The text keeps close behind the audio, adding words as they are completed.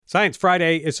Science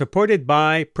Friday is supported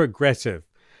by Progressive.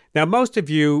 Now, most of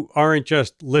you aren't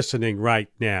just listening right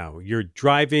now. You're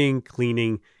driving,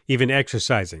 cleaning, even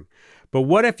exercising. But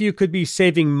what if you could be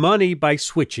saving money by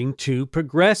switching to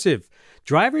Progressive?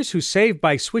 Drivers who save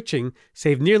by switching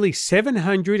save nearly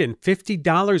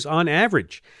 $750 on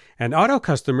average. And auto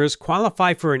customers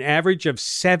qualify for an average of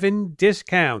 7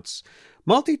 discounts.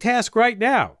 Multitask right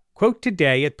now. Quote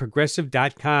today at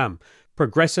Progressive.com.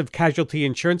 Progressive Casualty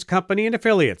Insurance Company and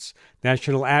Affiliates.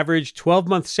 National average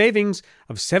 12-month savings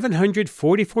of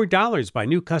 $744 by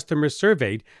new customers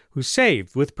surveyed who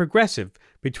saved with Progressive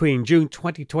between June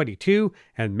 2022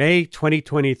 and May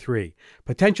 2023.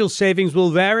 Potential savings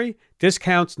will vary.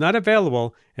 Discounts not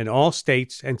available in all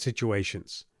states and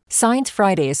situations. Science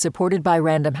Friday is supported by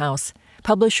Random House,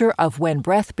 publisher of When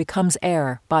Breath Becomes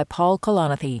Air by Paul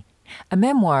Kalanithi, a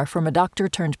memoir from a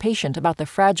doctor-turned-patient about the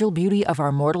fragile beauty of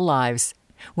our mortal lives.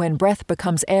 When Breath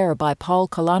Becomes Air by Paul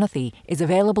Kalanithi is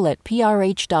available at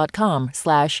prh.com/air.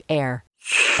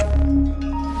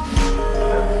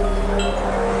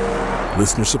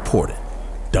 Listener supported.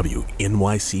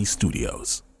 WNYC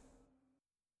Studios.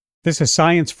 This is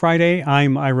Science Friday.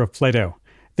 I'm Ira Fleto.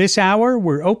 This hour,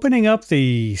 we're opening up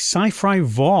the Sci-Fi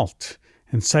Vault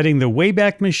and setting the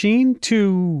Wayback Machine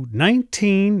to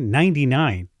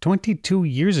 1999, 22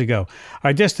 years ago.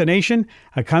 Our destination,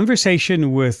 a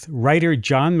conversation with writer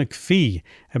John McPhee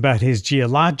about his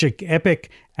geologic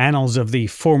epic, Annals of the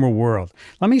Former World.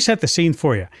 Let me set the scene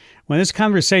for you. When this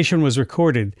conversation was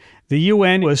recorded, the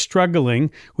UN was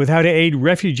struggling with how to aid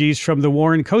refugees from the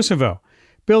war in Kosovo.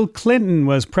 Bill Clinton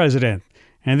was president.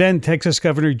 And then Texas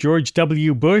Governor George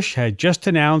W. Bush had just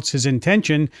announced his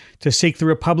intention to seek the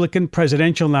Republican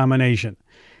presidential nomination.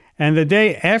 And the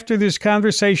day after this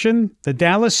conversation, the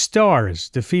Dallas Stars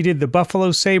defeated the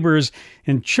Buffalo Sabres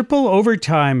in triple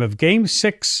overtime of Game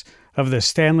 6 of the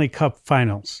Stanley Cup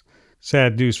Finals.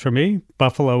 Sad news for me.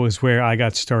 Buffalo is where I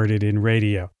got started in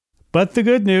radio. But the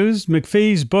good news,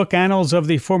 McPhee's book Annals of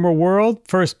the Former World,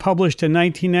 first published in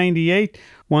 1998,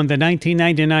 won the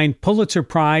 1999 Pulitzer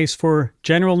Prize for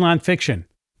General Nonfiction.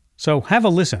 So have a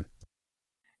listen.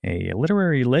 A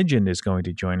literary legend is going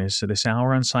to join us this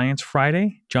hour on Science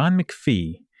Friday. John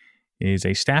McPhee is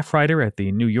a staff writer at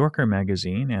the New Yorker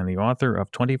magazine and the author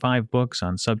of 25 books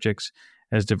on subjects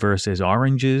as diverse as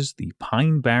oranges, the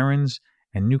Pine Barrens,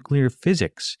 and nuclear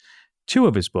physics. 2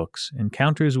 of his books,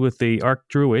 Encounters with the Arc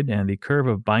Druid and The Curve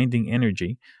of Binding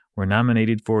Energy, were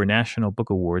nominated for National Book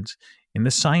Awards in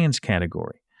the science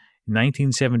category. In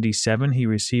 1977, he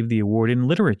received the award in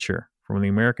literature from the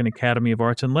American Academy of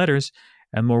Arts and Letters,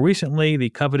 and more recently, the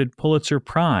coveted Pulitzer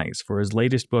Prize for his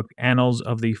latest book, Annals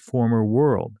of the Former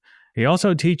World. He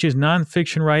also teaches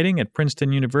nonfiction writing at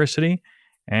Princeton University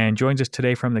and joins us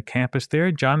today from the campus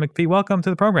there. John McPhee, welcome to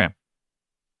the program.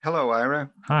 Hello,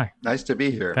 Ira. Hi. Nice to be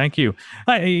here. Thank you.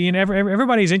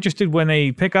 Everybody's interested when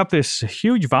they pick up this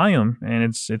huge volume, and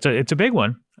it's a big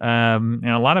one, and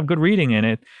a lot of good reading in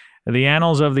it. The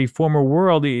Annals of the Former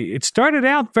World. It started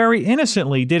out very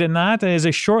innocently, did it not? As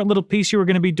a short little piece you were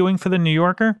going to be doing for the New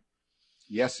Yorker?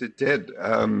 Yes, it did.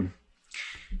 I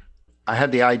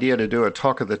had the idea to do a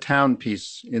Talk of the Town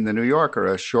piece in the New Yorker,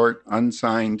 a short,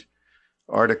 unsigned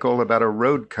article about a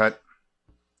road cut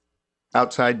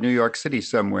outside New York City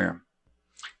somewhere,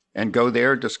 and go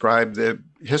there, describe the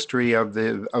history of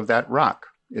that rock,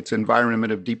 its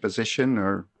environment of deposition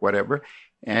or whatever,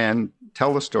 and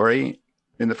tell the story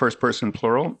in the first person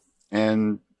plural.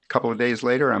 And a couple of days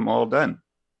later, I'm all done.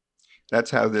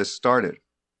 That's how this started.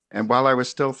 And while I was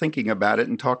still thinking about it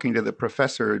and talking to the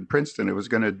professor in Princeton who was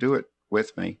going to do it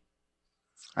with me,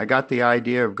 I got the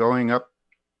idea of going up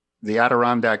the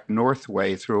Adirondack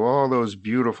Northway through all those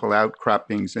beautiful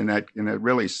outcroppings in a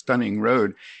really stunning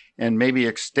road, and maybe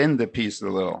extend the piece a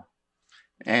little.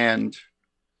 And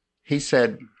he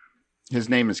said, his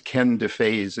name is Ken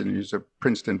DeFaze, and he's a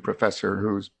Princeton professor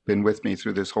who's been with me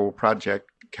through this whole project,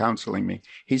 counseling me.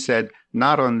 He said,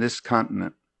 not on this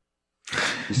continent.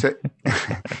 He said,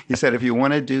 if you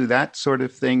want to do that sort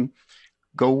of thing,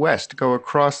 go west, go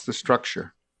across the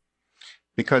structure.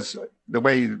 Because the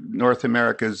way North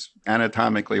America is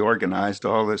anatomically organized,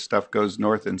 all this stuff goes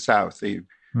north and south.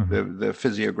 The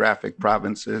physiographic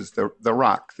provinces, the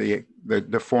rock, the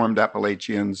deformed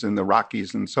Appalachians and the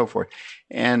Rockies and so forth.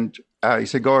 And he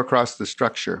said, go across the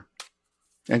structure.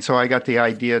 And so I got the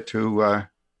idea to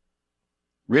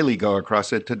really go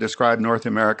across it, to describe North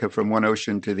America from one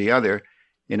ocean to the other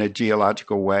in a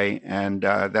geological way. And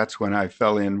that's when I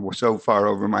fell in so far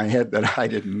over my head that I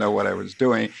didn't know what I was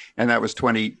doing. And that was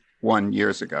 20 one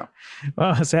years ago.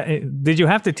 Well, did you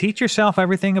have to teach yourself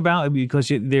everything about,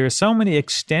 because there are so many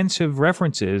extensive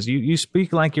references. You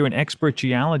speak like you're an expert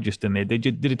geologist in there.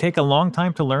 Did it take a long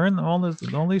time to learn all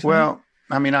these Well, things?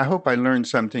 I mean, I hope I learned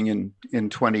something in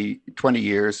 20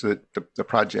 years that the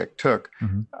project took.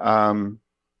 Mm-hmm.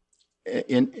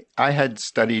 I had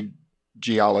studied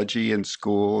geology in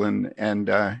school and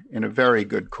in a very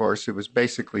good course. It was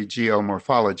basically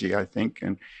geomorphology, I think,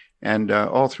 and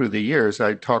all through the years,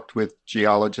 I talked with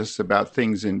geologists about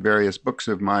things in various books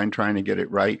of mine, trying to get it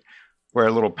right, where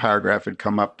a little paragraph had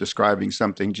come up describing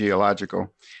something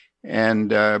geological. And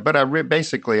but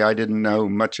basically I didn't know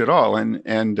much at all,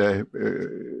 and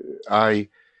I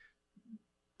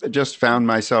just found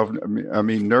myself,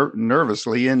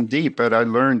 nervously in deep, but I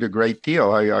learned a great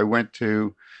deal. I went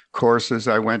to courses.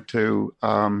 I went to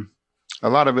a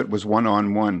lot of it was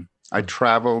one-on-one. I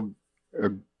traveled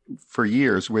for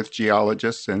years with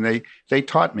geologists, and they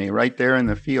taught me right there in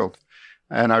the field.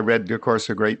 And I read, of course,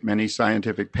 a great many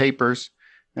scientific papers.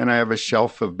 And I have a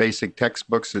shelf of basic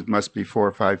textbooks that must be 4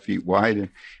 or 5 feet wide.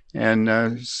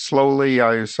 And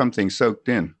slowly, something soaked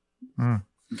in. Mm.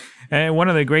 And one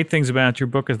of the great things about your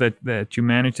book is that you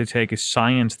managed to take a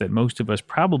science that most of us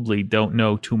probably don't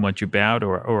know too much about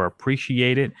or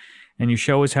appreciate it, and you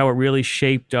show us how it really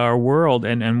shaped our world.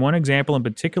 And one example in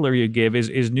particular you give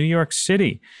is New York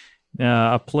City,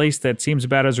 a place that seems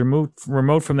about as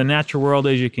remote from the natural world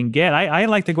as you can get. I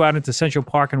like to go out into Central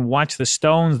Park and watch the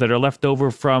stones that are left over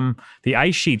from the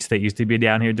ice sheets that used to be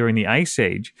down here during the Ice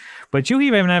Age. But you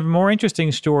even have a more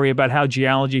interesting story about how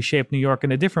geology shaped New York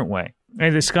in a different way.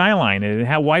 And the skyline,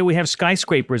 and why we have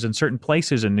skyscrapers in certain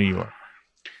places in New York.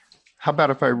 How about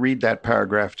if I read that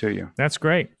paragraph to you? That's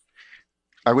great.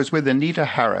 I was with Anita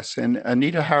Harris, and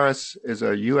Anita Harris is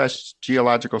a U.S.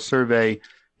 Geological Survey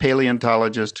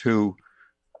paleontologist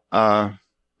a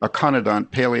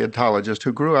conodont paleontologist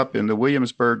who grew up in the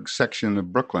Williamsburg section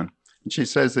of Brooklyn. And she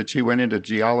says that she went into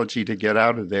geology to get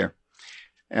out of there.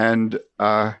 And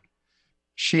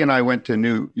she and I went to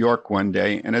New York one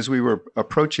day, and as we were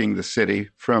approaching the city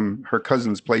from her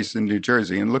cousin's place in New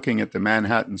Jersey and looking at the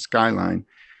Manhattan skyline,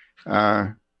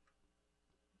 now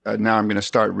I'm going to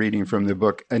start reading from the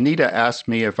book. Anita asked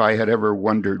me if I had ever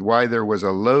wondered why there was a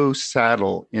low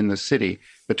saddle in the city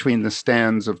between the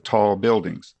stands of tall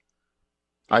buildings.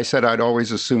 I said I'd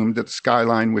always assumed that the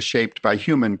skyline was shaped by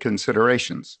human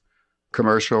considerations,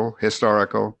 commercial,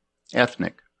 historical,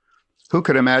 ethnic. Who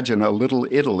could imagine a little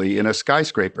Italy in a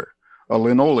skyscraper, a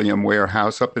linoleum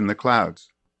warehouse up in the clouds?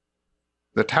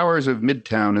 The towers of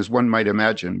Midtown, as one might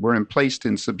imagine, were emplaced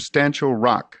in substantial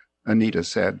rock, Anita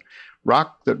said,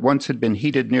 rock that once had been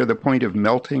heated near the point of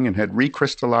melting and had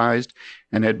recrystallized,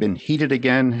 and had been heated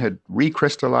again, had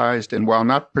recrystallized, and while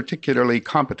not particularly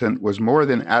competent, was more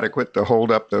than adequate to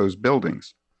hold up those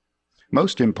buildings.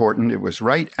 Most important, it was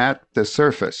right at the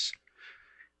surface.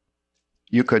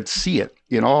 You could see it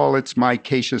in all its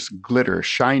micaceous glitter,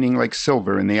 shining like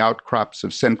silver in the outcrops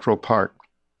of Central Park.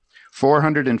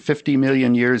 450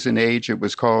 million years in age, it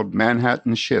was called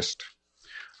Manhattan schist.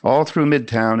 All through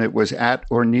Midtown, it was at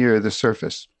or near the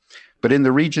surface. But in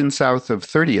the region south of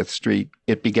 30th Street,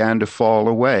 it began to fall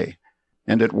away,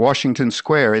 and at Washington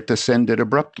Square, it descended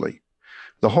abruptly.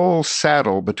 The whole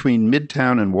saddle between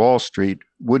Midtown and Wall Street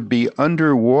would be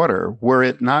underwater were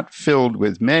it not filled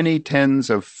with many tens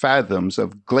of fathoms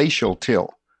of glacial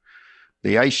till.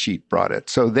 The ice sheet brought it.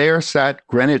 So there sat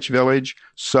Greenwich Village,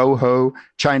 Soho,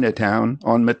 Chinatown,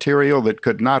 on material that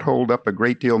could not hold up a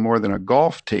great deal more than a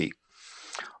golf tee.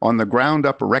 On the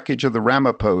ground-up wreckage of the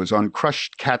Ramapos, on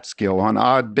crushed Catskill, on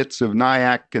odd bits of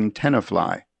Nyack and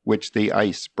Tenafly, which the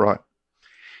ice brought.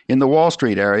 In the Wall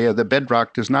Street area, the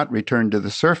bedrock does not return to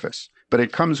the surface, but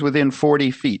it comes within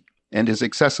 40 feet and is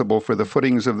accessible for the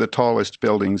footings of the tallest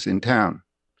buildings in town.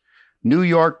 New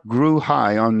York grew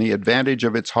high on the advantage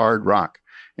of its hard rock,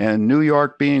 and New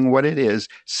York being what it is,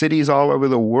 cities all over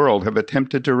the world have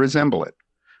attempted to resemble it.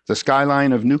 The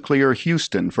skyline of nuclear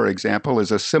Houston, for example,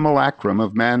 is a simulacrum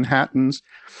of Manhattan's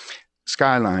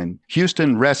skyline.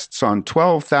 Houston rests on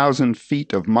 12,000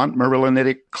 feet of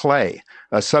montmorillonitic clay,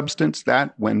 a substance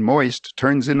that, when moist,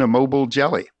 turns into mobile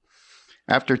jelly.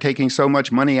 After taking so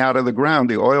much money out of the ground,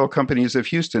 the oil companies of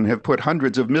Houston have put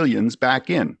hundreds of millions back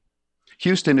in.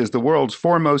 Houston is the world's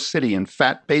foremost city in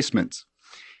fat basements.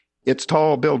 Its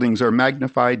tall buildings are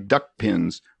magnified duck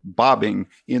pins, bobbing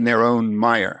in their own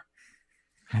mire.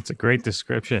 That's a great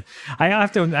description. I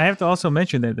have to also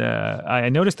mention that I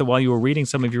noticed that while you were reading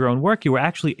some of your own work, you were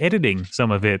actually editing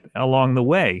some of it along the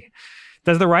way.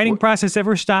 Does the writing process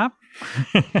ever stop?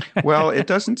 Well, it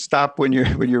doesn't stop when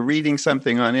you're reading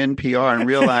something on NPR and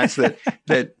realize that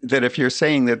if you're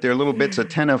saying that there are little bits of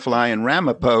tenafly and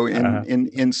Ramapo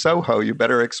in Soho, you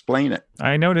better explain it.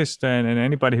 I noticed, and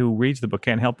anybody who reads the book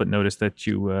can't help but notice that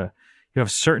you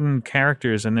have certain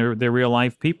characters, and they're real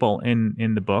life people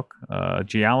in the book,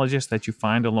 geologists that you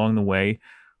find along the way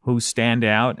who stand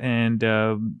out and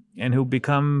who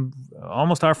become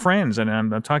almost our friends. And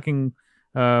I'm talking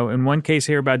in one case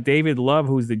here about David Love,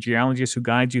 who's the geologist who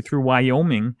guides you through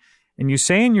Wyoming. And you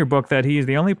say in your book that he is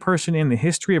the only person in the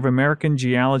history of American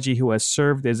geology who has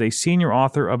served as a senior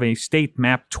author of a state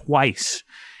map twice.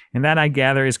 And that, I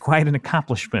gather, is quite an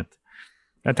accomplishment.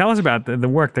 Now, tell us about the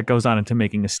work that goes on into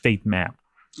making a state map.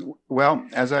 Well,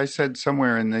 as I said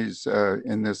somewhere in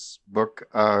this book,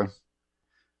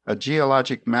 a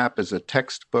geologic map is a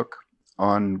textbook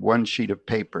on one sheet of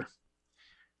paper.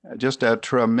 Just a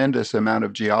tremendous amount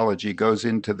of geology goes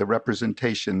into the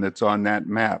representation that's on that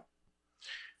map.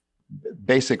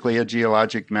 Basically, a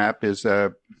geologic map is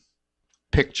a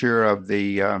picture of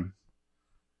the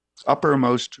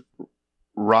uppermost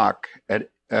rock in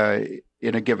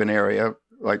a given area,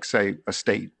 like, say, a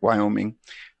state, Wyoming.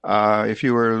 If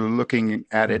you were looking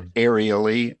at it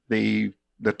aerially, the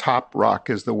top rock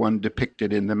is the one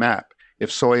depicted in the map.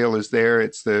 If soil is there,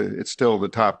 it's still the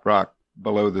top rock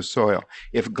below the soil.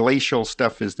 If glacial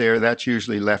stuff is there, that's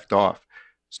usually left off.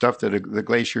 Stuff that the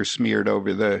glacier smeared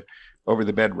over the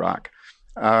bedrock.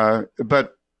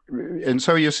 And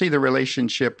so you see the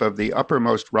relationship of the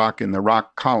uppermost rock in the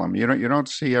rock column. You don't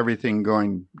see everything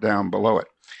going down below it.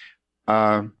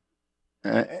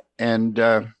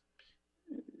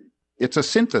 It's a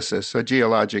synthesis, a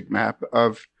geologic map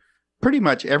of pretty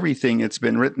much everything that's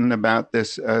been written about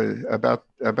this, about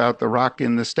the rock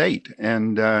in the state.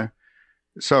 And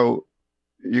so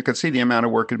you could see the amount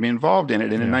of work that had been involved in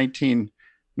it. And in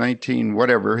 19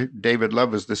 whatever, David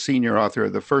Love was the senior author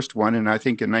of the first one. And I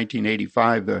think in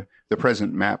 1985, the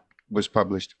present map was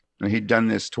published. And he'd done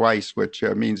this twice, which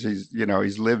means he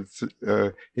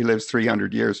lives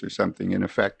 300 years or something in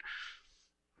effect.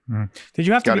 Did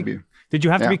you have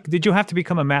to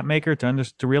become a map maker to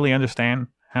really understand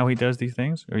how he does these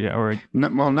things?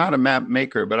 Not a map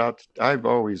maker, but I've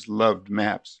always loved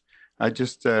maps. I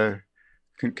just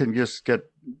can just get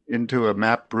into a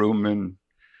map room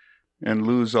and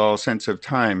lose all sense of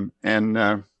time.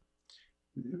 And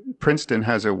Princeton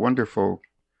has a wonderful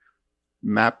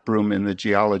map room in the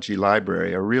geology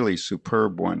library, a really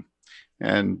superb one.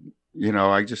 And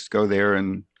I just go there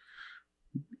and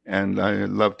I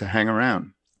love to hang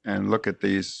around and look at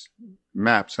these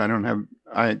maps. I don't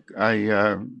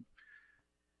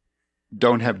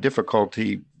have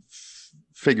difficulty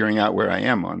figuring out where I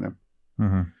am on them.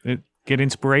 Mm-hmm. Get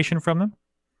inspiration from them?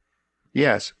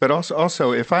 Yes, but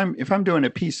also if I'm doing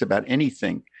a piece about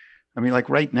anything, I mean, like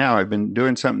right now, I've been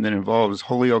doing something that involves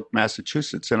Holyoke,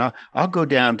 Massachusetts, and I'll go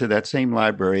down to that same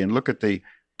library and look at the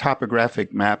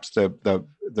topographic maps, the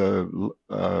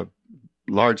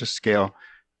largest scale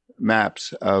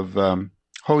maps of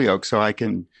Holyoke, so I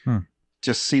can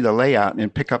just see the layout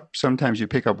and pick up. Sometimes you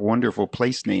pick up wonderful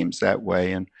place names that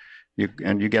way, and you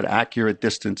get accurate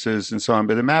distances and so on.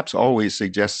 But the maps always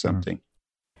suggest something.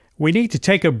 We need to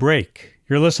take a break.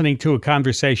 You're listening to a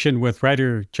conversation with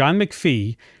writer John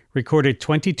McPhee, recorded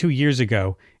 22 years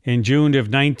ago in June of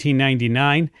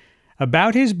 1999,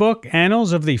 about his book,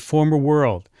 Annals of the Former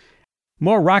World.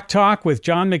 More Rock Talk with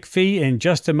John McPhee in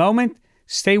just a moment.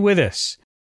 Stay with us.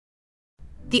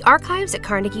 The archives at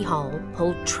Carnegie Hall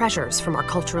hold treasures from our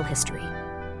cultural history.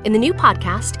 In the new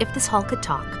podcast, If This Hall Could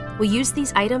Talk, we use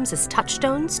these items as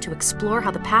touchstones to explore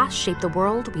how the past shaped the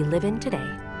world we live in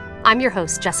today. I'm your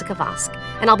host, Jessica Vosk,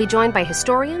 and I'll be joined by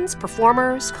historians,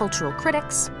 performers, cultural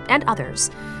critics, and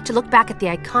others to look back at the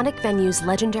iconic venue's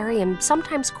legendary and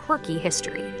sometimes quirky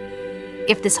history.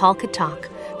 If This Hall Could Talk,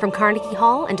 from Carnegie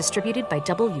Hall and distributed by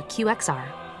WQXR.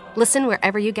 Listen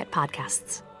wherever you get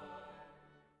podcasts.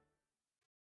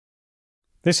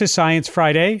 This is Science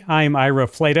Friday. I'm Ira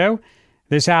Flato.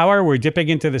 This hour, we're dipping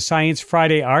into the Science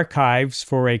Friday archives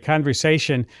for a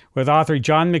conversation with author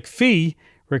John McPhee,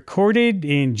 recorded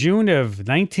in June of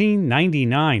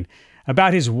 1999,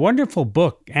 about his wonderful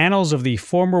book, Annals of the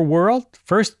Former World,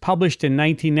 first published in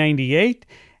 1998,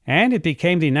 and it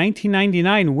became the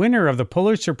 1999 winner of the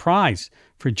Pulitzer Prize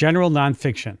for general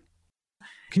nonfiction.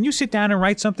 Can you sit down and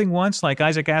write something once, like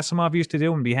Isaac Asimov used to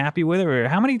do, and be happy with it? Or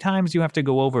how many times do you have to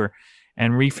go over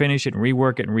and refinish it and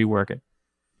rework it?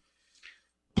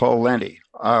 Paul Lenny.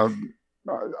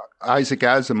 Isaac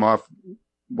Asimov,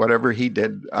 whatever he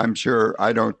did, I'm sure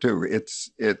I don't do. It's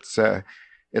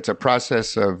a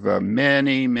process of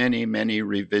many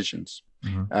revisions.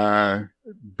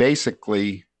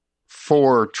 Basically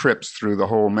 4 trips through the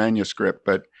whole manuscript,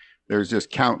 but there's just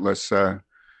countless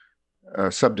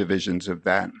subdivisions of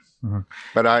that.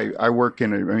 But I work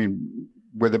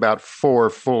with about 4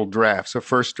 full drafts. A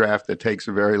first draft that takes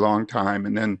a very long time,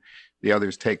 and then the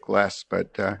others take less.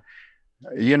 But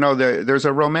there's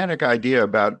a romantic idea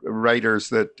about writers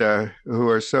that who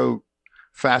are so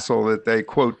facile that they,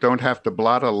 quote, don't have to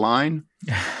blot a line.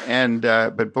 And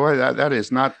but boy, that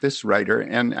is not this writer.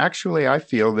 And actually, I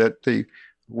feel that the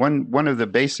one of the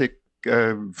basic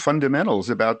fundamentals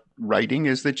about writing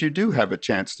is that you do have a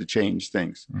chance to change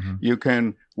things. You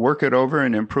can work it over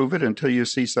and improve it until you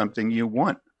see something you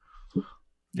want.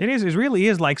 It is. It really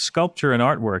is like sculpture and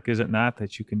artwork, is it not?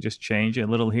 That you can just change it a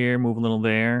little here, move a little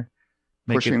there.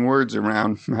 Pushing words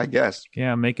around, I guess.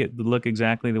 Yeah, make it look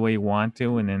exactly the way you want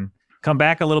to, and then come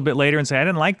back a little bit later and say, I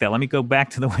didn't like that. Let me go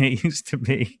back to the way it used to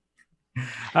be.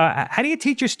 How do you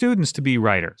teach your students to be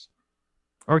writers?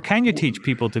 Or can you teach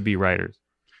people to be writers?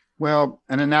 Well,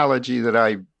 an analogy that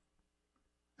I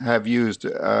have used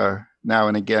now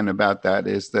and again about that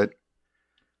is that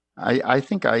I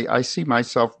think I see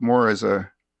myself more as a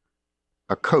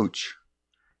coach,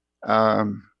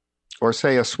 or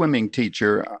say a swimming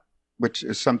teacher, which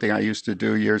is something I used to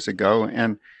do years ago.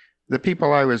 And the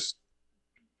people I was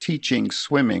teaching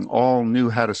swimming all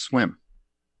knew how to swim.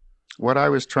 What I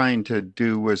was trying to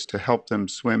do was to help them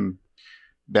swim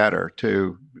better,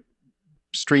 to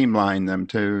streamline them,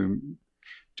 to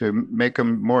make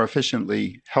them more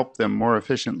efficiently, help them more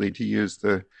efficiently to use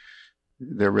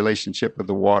their relationship with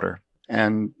the water.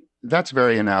 And that's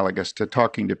very analogous to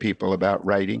talking to people about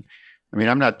writing. I mean,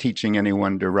 I'm not teaching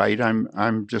anyone to write.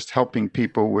 I'm just helping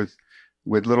people with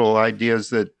little ideas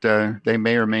that they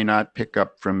may or may not pick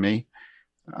up from me.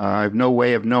 I have no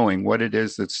way of knowing what it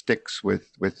is that sticks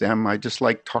with them. I just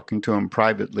like talking to them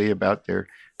privately about their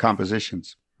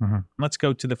compositions. Let's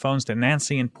go to the phones to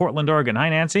Nancy in Portland, Oregon. Hi,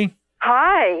 Nancy.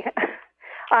 Hi.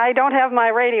 I don't have my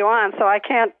radio on, so I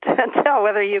can't tell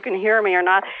whether you can hear me or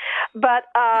not. But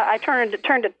I turned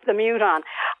the mute on.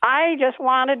 I just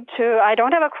wanted to, I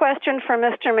don't have a question for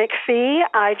Mr. McPhee.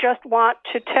 I just want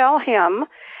to tell him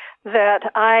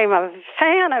that I'm a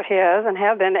fan of his and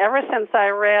have been ever since I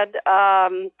read,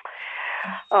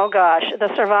 The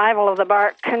Survival of the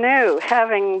Bark Canoe.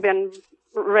 Having been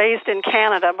raised in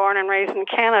Canada, born and raised in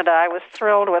Canada, I was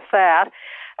thrilled with that.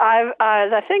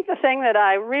 I think the thing that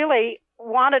I really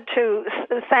wanted to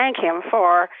thank him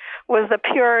for was the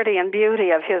purity and beauty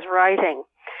of his writing.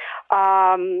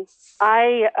 I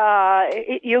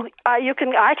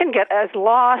can get as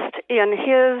lost in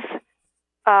his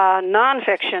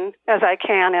nonfiction as I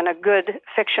can in a good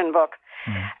fiction book.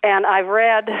 And I've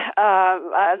read,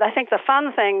 I think the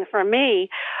fun thing for me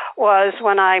was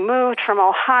when I moved from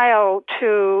Ohio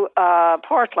to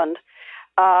Portland,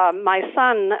 my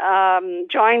son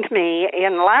joined me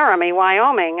in Laramie,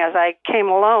 Wyoming, as I came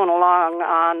along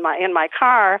in my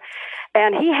car,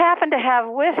 and he happened to have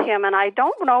with him, and I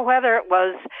don't know whether it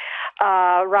was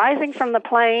Rising from the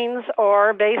Plains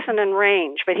or Basin and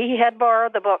Range, but he had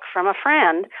borrowed the book from a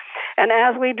friend. And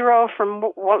as we drove from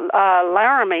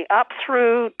Laramie up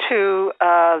through to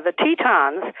the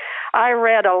Tetons, I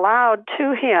read aloud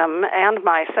to him and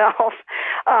myself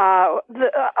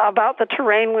about the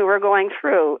terrain we were going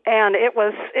through, and it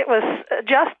was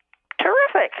just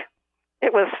terrific.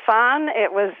 It was fun.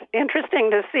 It was interesting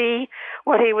to see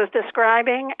what he was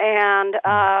describing, and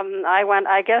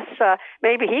I guess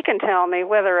maybe he can tell me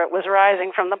whether it was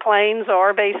Rising from the Plains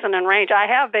or Basin and Range. I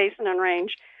have Basin and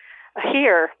Range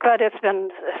here, but it's been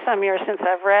some years since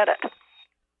I've read it.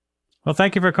 Well,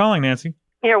 thank you for calling, Nancy.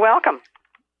 You're welcome.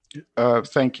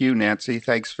 Thank you, Nancy.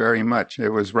 Thanks very much. It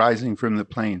was Rising from the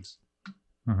Plains.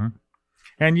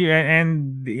 And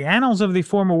the Annals of the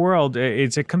Former World,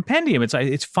 it's a compendium.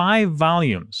 It's 5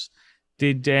 volumes.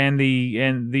 The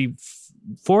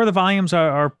 4 of the volumes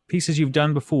are pieces you've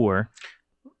done before,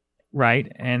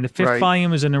 right? And the 5th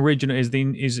volume is an original,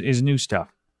 is new stuff.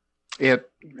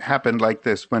 It happened like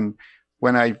this when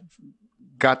I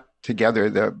got together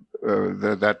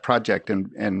that project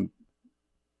and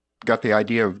got the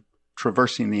idea of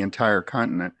traversing the entire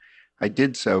continent. I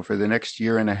did so for the next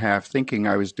year and a half, thinking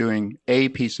I was doing a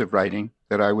piece of writing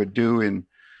that I would do in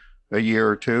a year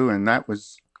or two, and that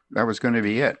was going to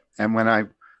be it. And when I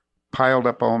piled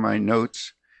up all my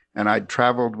notes, and I'd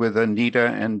traveled with Anita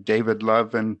and David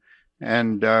Love and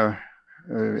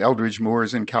Eldridge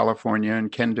Moores in California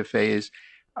and Ken DeFays,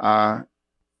 I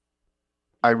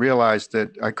realized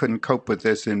that I couldn't cope with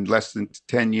this in less than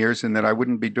 10 years, and that I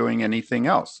wouldn't be doing anything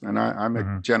else. And I'm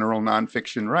a general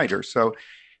nonfiction writer, so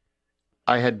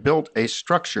I had built a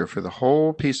structure for the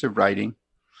whole piece of writing,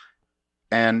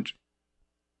 and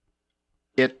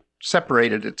it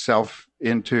separated itself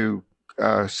into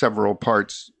several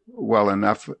parts well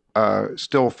enough,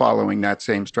 still following that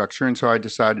same structure. And so I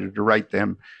decided to write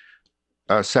them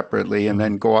separately and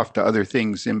then go off to other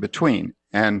things in between.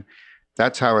 And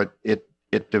that's how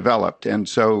it developed. And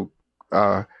so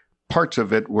parts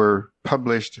of it were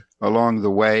published along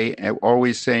the way,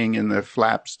 always saying in the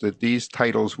flaps that these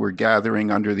titles were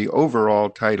gathering under the overall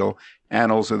title,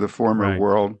 Annals of the Former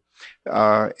World.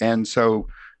 And so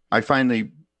I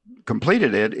finally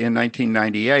completed it in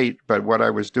 1998, but what I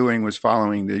was doing was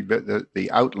following the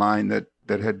outline that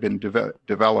had been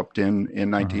developed in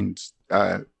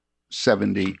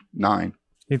 1979.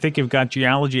 You think you've got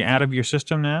geology out of your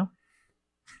system now?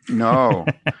 No,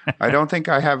 I don't think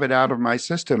I have it out of my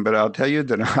system, but I'll tell you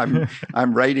that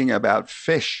I'm writing about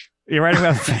fish. You're writing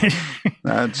about fish?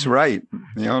 That's right.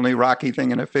 The only rocky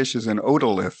thing in a fish is an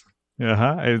otolith.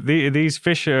 Uh-huh. These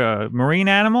fish are marine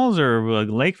animals or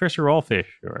lake fish or all fish?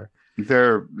 Or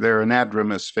They're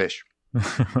anadromous fish.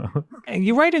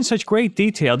 You write in such great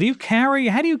detail.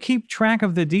 How do you keep track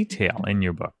of the detail in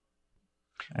your book?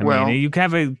 I mean,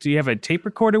 do you have a tape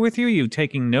recorder with you? Are you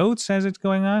taking notes as it's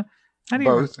going on? How do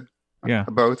both. Yeah.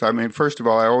 Both. I mean, first of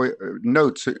all, I always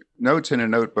notes in a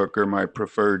notebook are my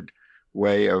preferred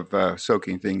way of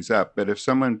soaking things up. But if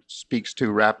someone speaks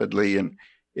too rapidly and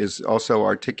is also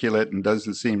articulate and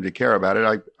doesn't seem to care about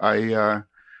it, I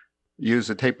use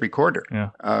a tape recorder.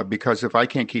 Yeah. Because if I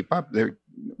can't keep up,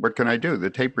 what can I do? The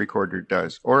tape recorder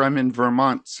does. Or I'm in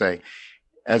Vermont, say,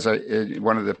 as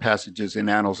one of the passages in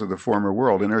Annals of the Former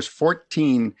World, and there's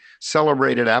 14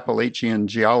 celebrated Appalachian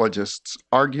geologists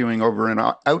arguing over an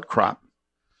outcrop.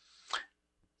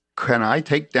 Can I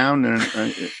take down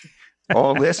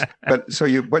all this? But so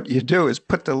what you do is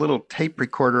put the little tape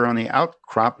recorder on the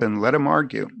outcrop and let them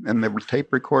argue, and the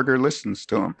tape recorder listens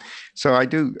to them. So I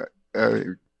do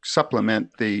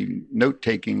supplement the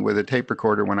note-taking with a tape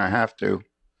recorder when I have to.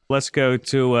 Let's go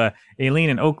to Aileen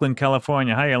in Oakland,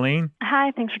 California. Hi, Aileen.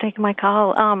 Hi, thanks for taking my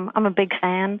call. I'm a big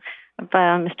fan of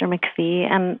Mr. McPhee,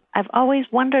 and I've always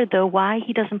wondered, though, why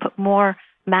he doesn't put more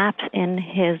maps in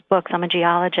his books. I'm a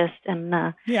geologist, and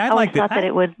I always thought that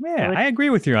it would... Yeah, I agree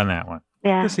with you on that one.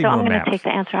 Yeah, so I'm going to take the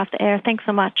answer off the air. Thanks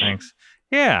so much. Thanks.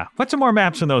 Yeah, put some more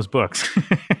maps in those books.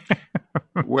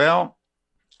 Well,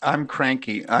 I'm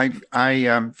cranky. I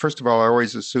first of all, I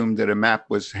always assumed that a map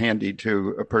was handy to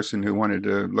a person who wanted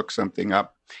to look something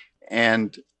up.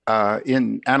 And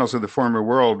in Annals of the Former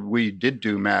World, we did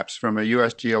do maps from a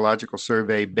U.S. Geological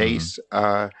Survey base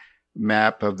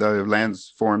map of the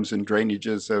landforms and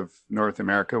drainages of North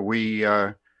America. We,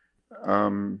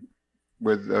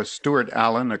 with Stuart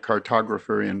Allen, a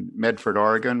cartographer in Medford,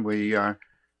 Oregon, we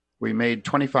made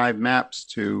 25 maps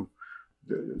to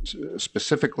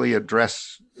specifically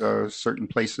address certain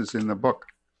places in the book.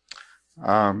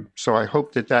 So I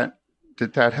hope that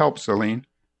helps, Aline.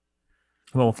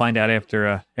 Well, we'll find out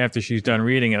after she's done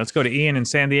reading it. Let's go to Ian in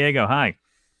San Diego. Hi,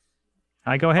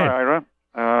 go ahead. Hi, Ira.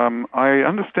 I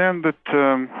understand that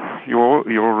your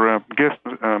guest,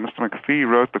 Mr. McPhee,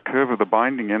 wrote The Curve of the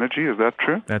Binding Energy. Is that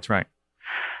true? That's right.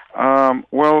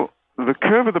 Well, The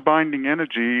Curve of the Binding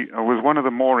Energy was one of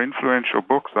the more influential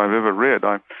books I've ever read.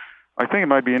 I think it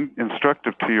might be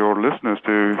instructive to your listeners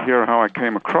to hear how I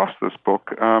came across this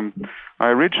book. I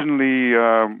originally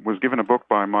was given a book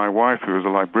by my wife, who is a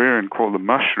librarian, called The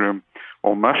Mushroom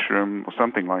or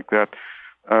something like that,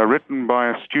 written by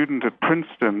a student at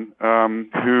Princeton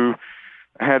who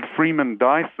had Freeman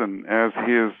Dyson as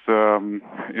his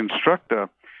instructor.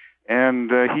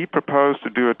 And he proposed to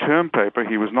do a term paper.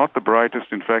 He was not the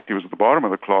brightest. In fact, he was at the bottom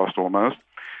of the class almost.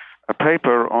 A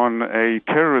paper on a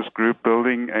terrorist group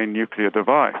building a nuclear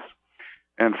device.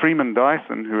 And Freeman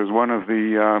Dyson, who is one of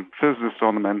the physicists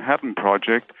on the Manhattan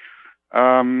Project,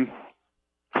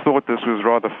 thought this was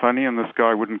rather funny and this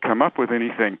guy wouldn't come up with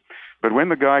anything. But when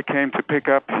the guy came to pick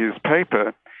up his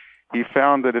paper, he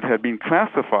found that it had been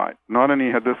classified. Not only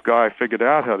had this guy figured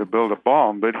out how to build a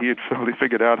bomb, but he had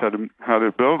figured out how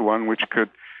to build one which could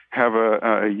have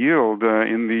a yield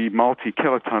in the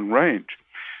multi-kiloton range.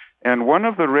 And one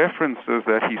of the references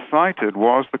that he cited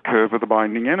was the curve of the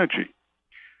binding energy.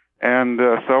 And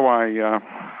so I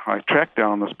tracked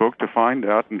down this book to find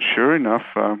out, and sure enough,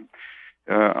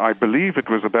 I believe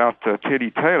it was about Teddy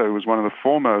Taylor, who was one of the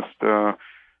foremost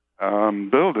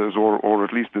builders or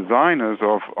at least designers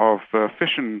of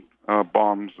fission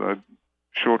bombs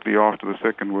shortly after the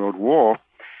Second World War.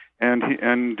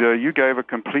 And you gave a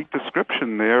complete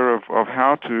description there of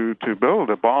how to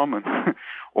build a bomb and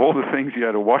all the things you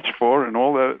had to watch for and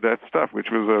all that stuff,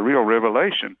 which was a real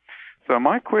revelation. So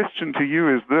my question to you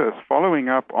is this, following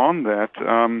up on that,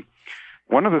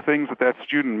 one of the things that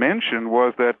student mentioned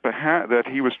was that that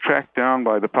he was tracked down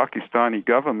by the Pakistani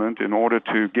government in order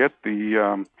to get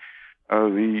the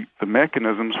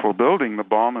mechanisms for building the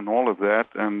bomb and all of that,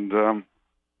 and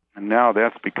now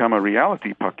that's become a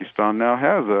reality. Pakistan now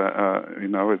has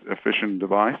a fission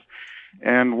device.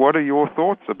 And what are your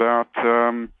thoughts about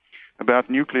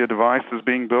nuclear devices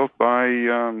being built by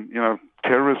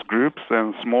terrorist groups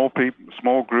and small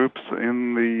groups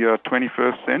in the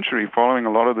 21st century, following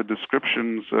a lot of the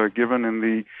descriptions given in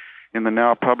the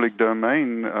now public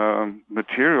domain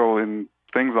material in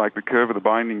things like the curve of the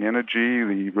binding energy,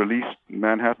 the released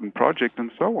Manhattan Project,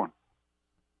 and so on?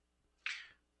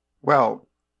 Well,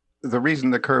 the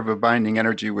reason the curve of binding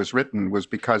energy was written was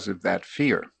because of that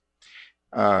fear,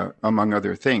 among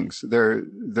other things.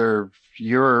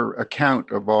 Your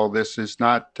account of all this is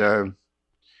not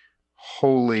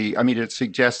wholly, I mean, it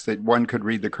suggests that one could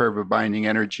read the curve of binding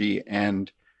energy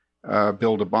and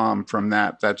build a bomb from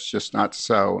that. That's just not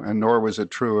so. And nor was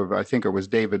it true of, I think it was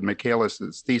David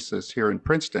Michaelis's thesis here in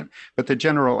Princeton. But the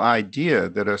general idea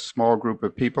that a small group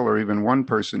of people or even one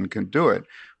person can do it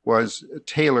was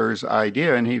Taylor's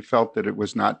idea, and he felt that it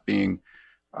was not being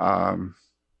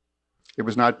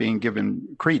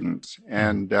given credence.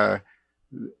 And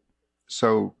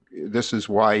so this is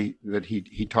why that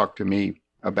he talked to me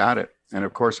about it. And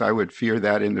of course, I would fear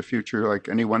that in the future, like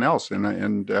anyone else.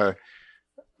 But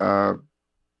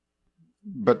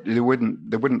they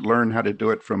wouldn't learn how to do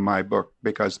it from my book,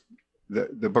 because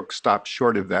the book stops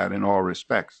short of that in all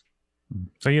respects.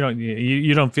 So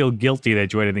you don't feel guilty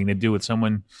that you had anything to do with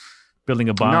someone building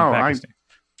a bomb in Pakistan?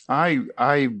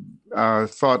 I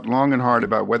thought long and hard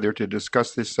about whether to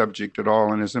discuss this subject at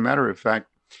all. And as a matter of fact,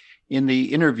 in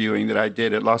the interviewing that I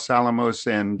did at Los Alamos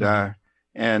and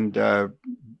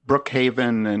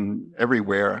Brookhaven and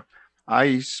everywhere,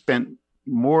 I spent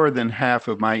more than half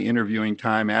of my interviewing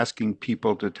time asking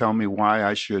people to tell me why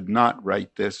I should not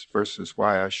write this versus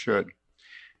why I should.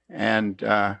 And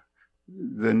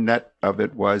the net of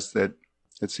it was that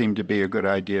it seemed to be a good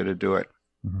idea to do it.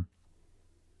 Mm-hmm.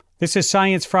 This is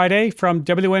Science Friday from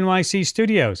WNYC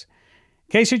Studios.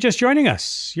 In case you're just joining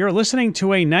us, you're listening to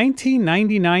a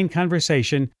 1999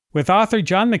 conversation with author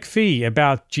John McPhee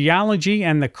about geology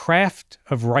and the craft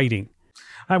of writing.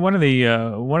 One of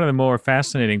the more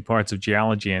fascinating parts of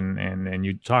geology, and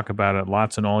you talk about it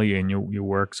lots in all your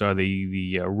works, are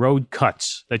the road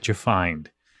cuts that you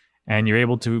find. And you're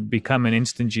able to become an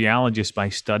instant geologist by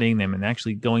studying them and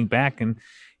actually going back. And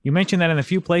you mentioned that in a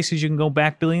few places you can go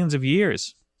back billions of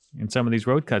years in some of these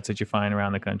road cuts that you find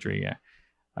around the country. Yeah.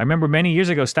 I remember many years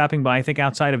ago stopping by, I think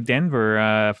outside of Denver,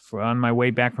 on my way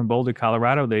back from Boulder,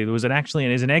 Colorado. There was an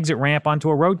exit ramp onto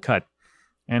a road cut.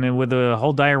 And then with a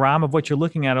whole diorama of what you're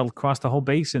looking at across the whole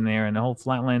basin there and the whole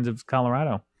flatlands of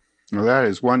Colorado. Well, that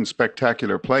is one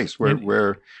spectacular place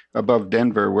where above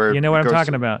Denver, where you know what I'm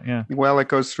talking about, yeah. Well, it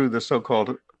goes through the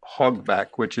so-called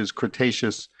hogback, which is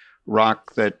Cretaceous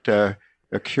rock that a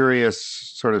curious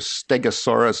sort of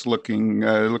stegosaurus-looking,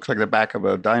 looks like the back of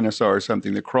a dinosaur or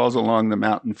something, that crawls along the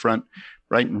mountain front,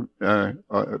 right,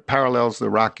 parallels the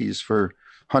Rockies for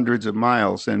hundreds of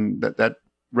miles, and that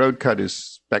road cut is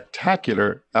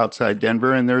spectacular outside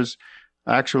Denver, and there's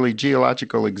actually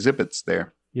geological exhibits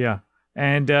there. Yeah.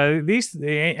 And I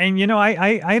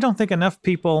don't think enough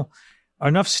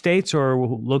states or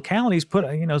localities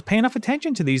pay enough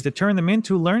attention to these to turn them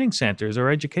into learning centers or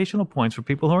educational points for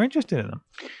people who are interested in them.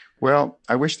 Well,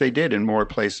 I wish they did in more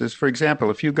places. For example,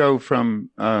 if you go from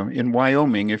in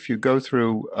Wyoming, if you go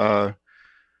through where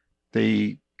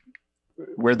the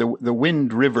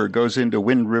Wind River goes into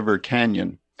Wind River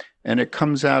Canyon, and it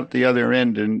comes out the other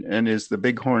end and is the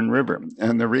Bighorn River.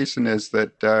 And the reason is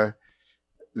that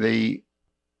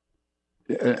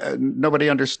nobody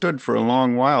understood for a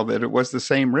long while that it was the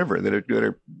same river,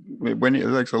 that when it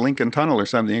looks like a Lincoln Tunnel or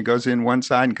something, it goes in one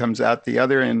side and comes out the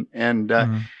other. And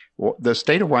the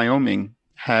state of Wyoming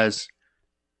has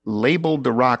labeled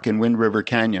the rock in Wind River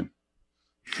Canyon,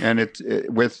 and it's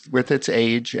with its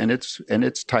age and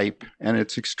its type, and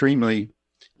it's extremely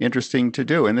interesting to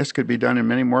do. And this could be done in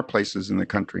many more places in the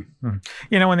country. When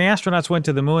the astronauts went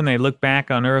to the moon, they looked back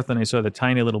on Earth and they saw the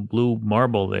tiny little blue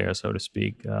marble there, so to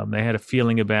speak. They had a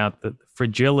feeling about the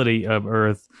fragility of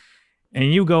Earth.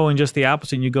 And you go in just the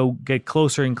opposite, and you go get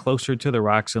closer and closer to the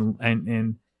rocks and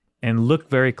look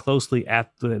very closely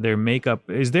at their makeup.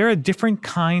 Is there a different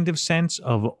kind of sense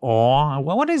of awe?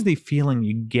 What is the feeling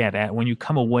you get at when you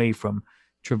come away from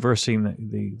traversing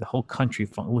the whole country,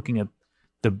 looking at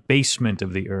the basement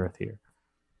of the Earth here?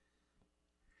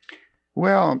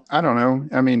 Well, I don't know.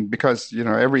 I mean, because,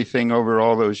 everything over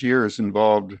all those years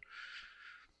involved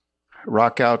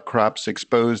rock outcrops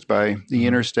exposed by the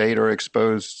interstate or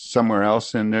exposed somewhere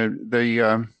else. And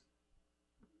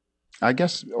I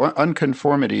guess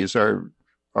unconformities are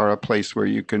a place where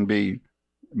you can be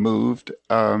moved.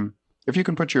 If you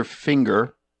can put your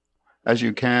finger, as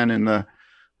you can in the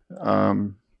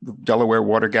Delaware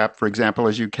Water Gap, for example,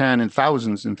 as you can in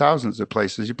thousands and thousands of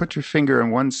places, you put your finger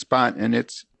in one spot, and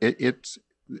it's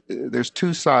there's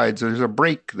two sides. There's a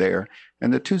break there,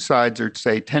 and the two sides are,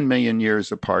 say, 10 million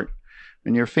years apart,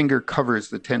 and your finger covers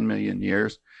the 10 million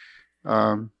years.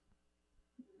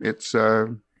 It's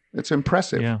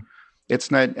impressive. Yeah. It's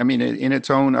not, I mean, in its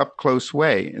own up-close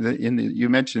way. You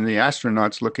mentioned the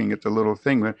astronauts looking at the little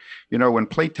thing, but, when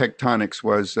plate tectonics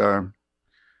was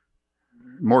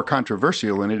more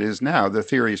controversial than it is now, the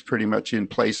theory is pretty much in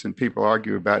place, and people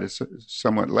argue about it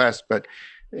somewhat less. But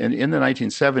in the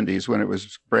 1970s, when it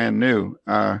was brand new,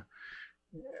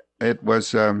 it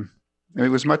was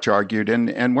much argued.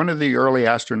 And one of the early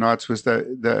astronauts was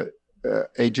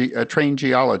a trained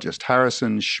geologist,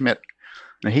 Harrison Schmitt.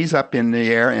 And he's up in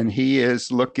the air, and he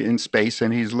is looking in space,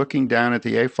 and he's looking down at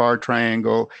the AFAR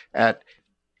triangle.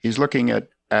 He's looking at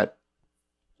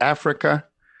Africa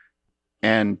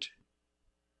and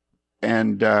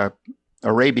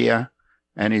Arabia,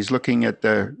 and he's looking at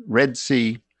the Red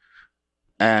Sea,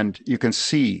 and you can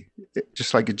see,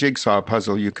 just like a jigsaw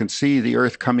puzzle, you can see the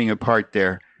Earth coming apart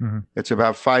there. Mm-hmm. It's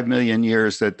about 5 million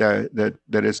years that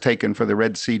it's taken for the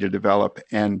Red Sea to develop,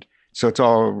 and so it's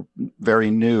all very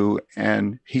new.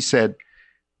 And he said,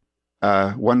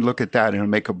 one look at that and it'll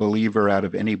make a believer out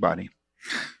of anybody,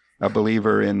 a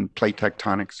believer in plate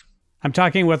tectonics. I'm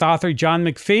talking with author John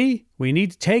McPhee. We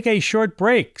need to take a short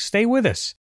break. Stay with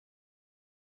us.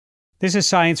 This is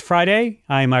Science Friday.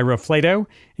 I'm Ira Flato.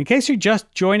 In case you're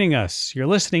just joining us, you're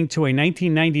listening to a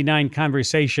 1999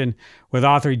 conversation with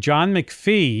author John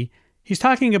McPhee. He's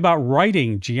talking about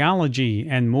writing, geology,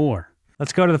 and more.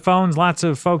 Let's go to the phones. Lots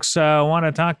of folks want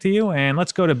to talk to you. And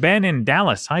let's go to Ben in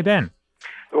Dallas. Hi, Ben.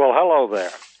 Well, hello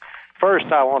there. First,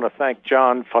 I want to thank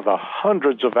John for the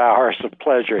hundreds of hours of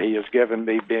pleasure he has given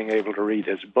me being able to read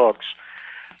his books.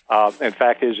 In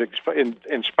fact, he's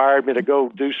inspired me to go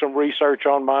do some research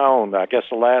on my own. I guess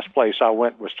the last place I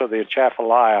went was to the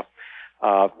Atchafalaya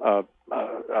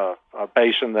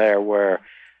basin there, where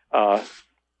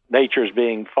nature's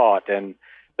being fought. And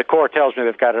the Corps tells me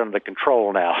they've got it under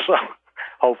control now, so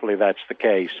hopefully that's the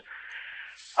case.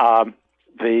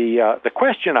 The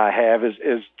question I have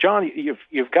is John,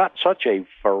 you've got such a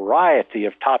variety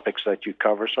of topics that you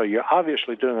cover, so you're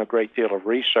obviously doing a great deal of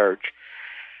research.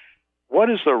 What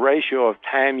is the ratio of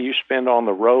time you spend on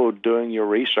the road doing your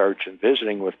research and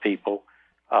visiting with people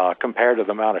compared to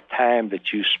the amount of time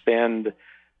that you spend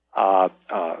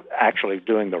actually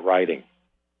doing the writing?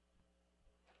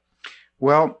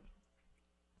 Well,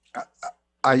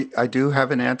 I do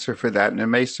have an answer for that, and it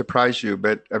may surprise you,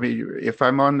 but I mean, if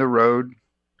I'm on the road,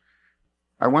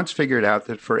 I once figured out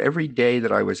that for every day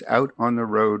that I was out on the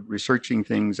road researching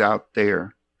things out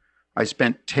there, I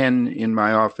spent 10 in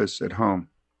my office at home.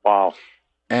 Wow.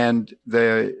 But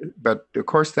of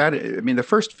course the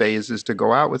first phase is to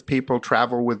go out with people,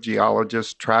 travel with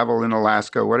geologists, travel in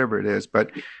Alaska, whatever it is.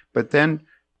 But then,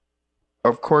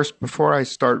 of course, before I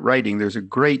start writing, there's a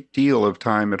great deal of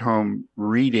time at home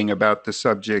reading about the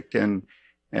subject and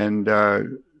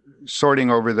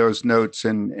sorting over those notes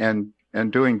and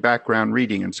doing background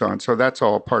reading and so on. So that's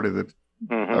all part of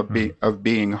of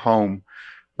being home.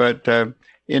 But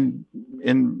in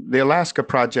the Alaska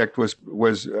project was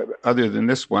other than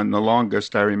this one, the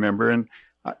longest I remember. And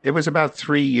it was about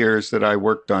 3 years that I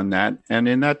worked on that. And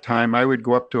in that time, I would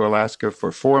go up to Alaska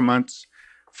for 4 months,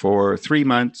 for 3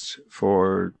 months,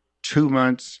 for 2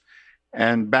 months,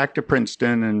 and back to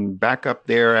Princeton and back up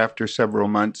there after several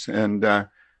months. And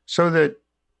so that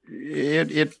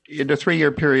in a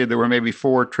 3-year period, there were maybe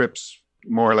 4 trips,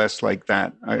 more or less like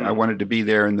that. I wanted to be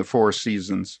there in the 4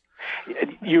 seasons.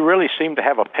 You really seem to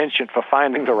have a penchant for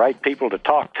finding the right people to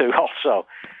talk to also.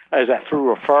 Is that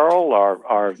through referral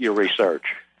or your research?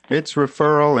 It's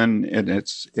referral, and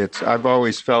it's. I've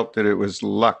always felt that it was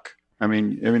luck. I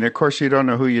mean, of course, you don't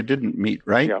know who you didn't meet,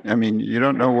 right? Yep. I mean, you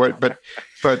don't know what, but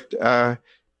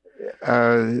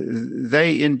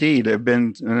they indeed have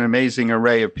been an amazing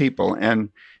array of people. And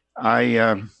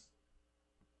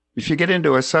if you get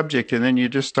into a subject and then you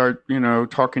just start,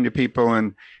 talking to people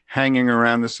and hanging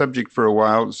around the subject for a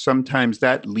while, sometimes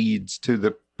that leads to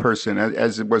the person,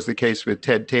 as it was the case with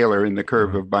Ted Taylor in The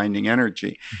Curve of Binding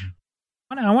Energy.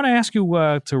 I want to ask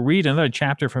you to read another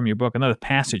chapter from your book, another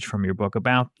passage from your book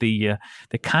about the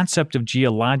concept of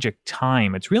geologic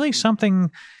time. It's really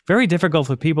something very difficult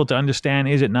for people to understand,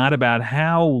 is it not, about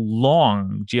how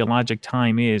long geologic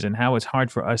time is and how it's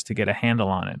hard for us to get a handle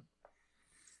on it?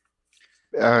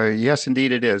 Yes,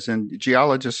 indeed it is. And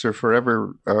geologists are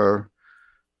forever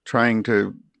trying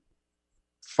to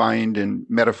find in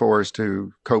metaphors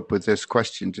to cope with this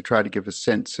question, to try to give a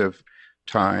sense of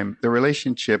time, the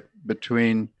relationship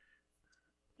between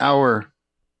our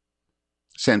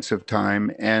sense of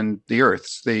time and the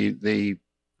Earth's, the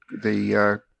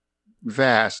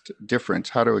vast difference,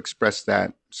 how to express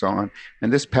that, so on.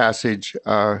 And this passage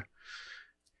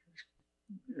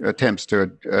attempts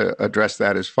to address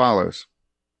that as follows.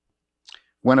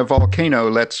 When a volcano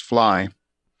lets fly,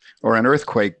 or an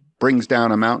earthquake brings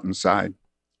down a mountainside,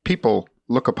 people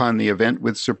look upon the event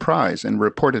with surprise and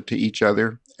report it to each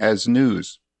other as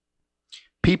news.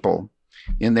 People,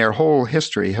 in their whole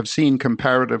history, have seen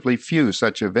comparatively few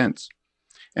such events,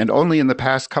 and only in the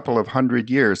past couple of 100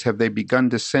 years have they begun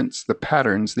to sense the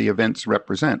patterns the events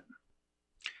represent.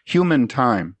 Human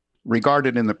time,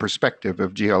 regarded in the perspective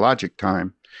of geologic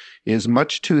time, is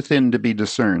much too thin to be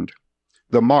discerned,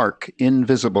 the mark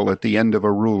invisible at the end of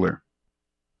a ruler.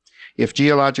 If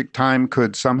geologic time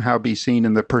could somehow be seen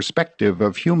in the perspective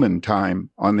of human time,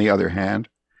 on the other hand,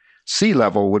 sea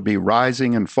level would be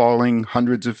rising and falling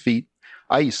hundreds of feet,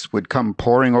 ice would come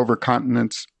pouring over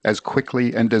continents as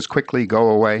quickly go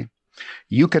away.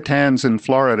 Yucatans and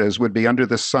Floridas would be under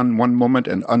the sun one moment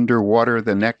and underwater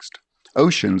the next.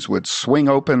 Oceans would swing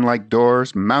open like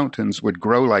doors, mountains would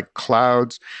grow like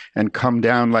clouds and come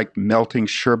down like melting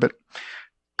sherbet.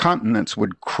 Continents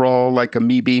would crawl like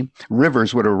amoebae,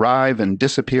 rivers would arrive and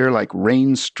disappear like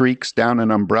rain streaks down an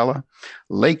umbrella,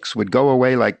 lakes would go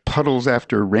away like puddles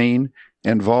after rain,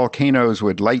 and volcanoes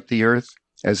would light the earth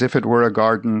as if it were a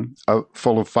garden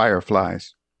full of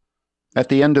fireflies. At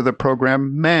the end of the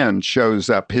program, man shows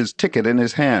up, his ticket in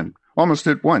his hand. Almost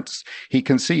at once, he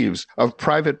conceives of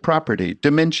private property,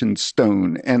 dimension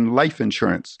stone, and life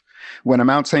insurance. When a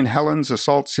Mount St. Helens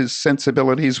assaults his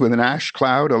sensibilities with an ash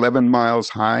cloud 11 miles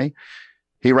high,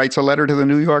 he writes a letter to the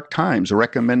New York Times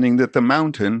recommending that the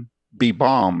mountain be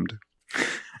bombed.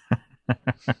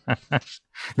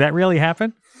 That really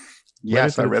happened?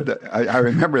 Yes, I read that. I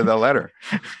remember the letter.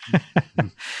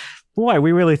 Boy,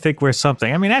 we really think we're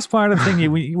something. I mean, that's part of the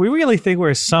thing. We really think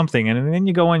we're something. And then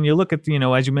you go and you look at,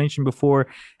 as you mentioned before,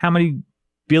 how many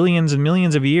billions and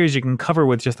millions of years you can cover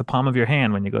with just the palm of your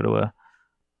hand when you go to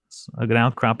an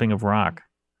outcropping of rock.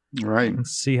 Right. And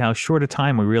see how short a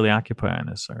time we really occupy on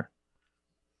this, sir.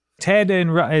 Ted,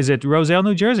 is it Roselle,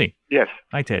 New Jersey? Yes.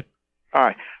 Hi, Ted.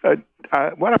 Hi.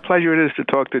 What a pleasure it is to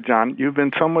talk to John. You've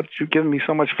given me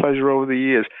so much pleasure over the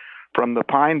years, from the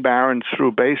Pine Barrens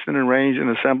through Basin and Range and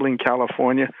Assembly in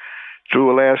California,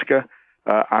 through Alaska.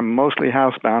 I'm mostly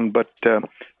housebound, but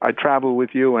I travel with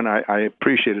you, and I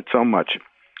appreciate it so much.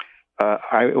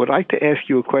 I would like to ask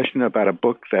you a question about a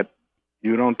book that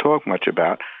you don't talk much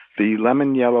about, the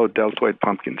lemon yellow deltoid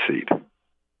pumpkin seed.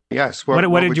 Yes. What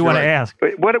did you want to ask?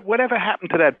 Whatever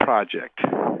happened to that project?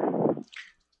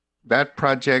 That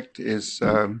project is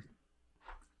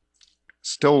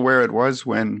still where it was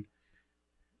when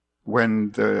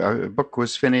the book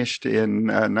was finished in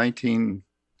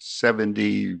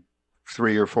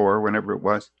 1973 or 4, whenever it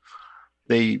was.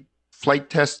 The flight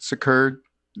tests occurred.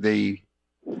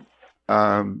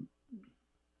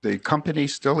 The company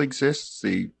still exists.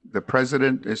 The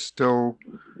president is still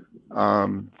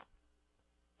trying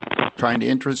to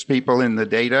interest people in the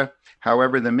data.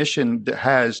 However, the mission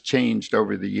has changed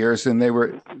over the years, and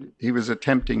he was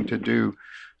attempting to do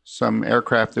some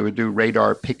aircraft that would do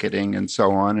radar picketing and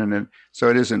so on, and so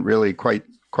it isn't really quite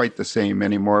the same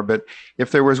anymore. But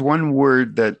if there was one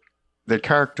word that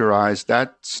characterized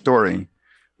that story,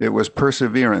 it was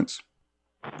perseverance.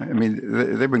 I mean,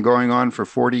 they've been going on for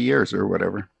 40 years or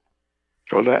whatever.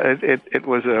 Well, it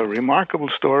was a remarkable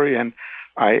story, and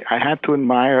I had to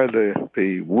admire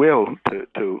the will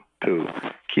to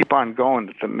keep on going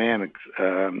that the man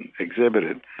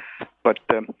exhibited. But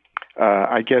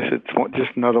I guess it's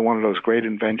just another one of those great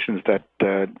inventions that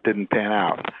didn't pan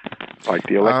out, like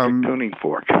the electric tuning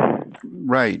fork.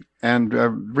 Right. And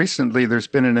recently there's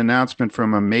been an announcement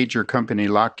from a major company,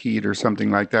 Lockheed or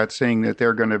something like that, saying that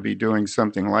they're going to be doing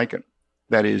something like it.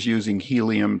 That is, using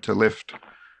helium to lift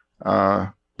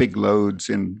big loads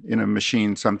in a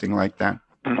machine, something like that.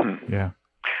 Mm-hmm. Yeah.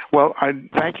 Well, I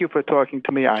thank you for talking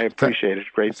to me. I appreciate it.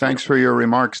 Great. Thanks for your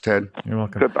remarks, Ted. You're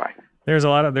welcome. Goodbye. There's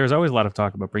always a lot of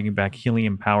talk about bringing back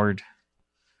helium-powered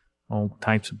all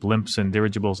types of blimps and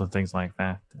dirigibles and things like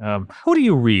that. Who do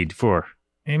you read for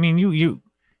I mean, you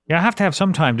have to have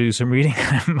some time to do some reading,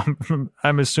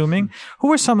 I'm assuming.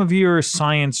 Who are some of your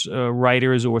science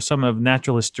writers or some of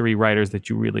natural history writers that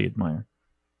you really admire?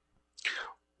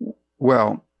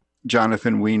 Well,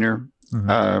 Jonathan Weiner.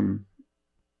 Mm-hmm.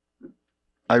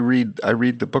 I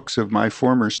read the books of my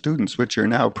former students, which are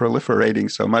now proliferating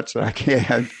so much that I can't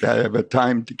have a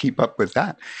time to keep up with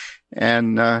that.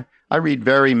 And I read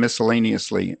very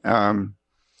miscellaneously.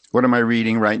 What am I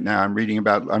reading right now? I'm reading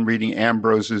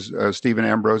Stephen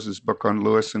Ambrose's book on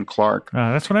Lewis and Clark.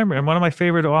 That's what I'm one of my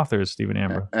favorite authors, Stephen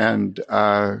Ambrose. And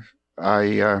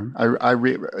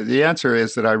the answer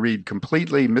is that I read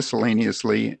completely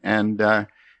miscellaneously and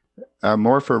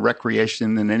more for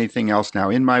recreation than anything else now.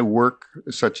 In my work,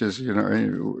 such as,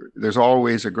 there's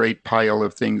always a great pile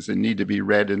of things that need to be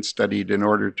read and studied in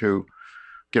order to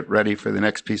get ready for the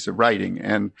next piece of writing.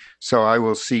 And so I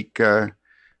will seek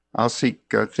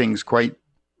things quite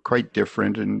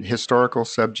different, and historical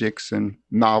subjects and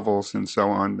novels and so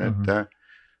on that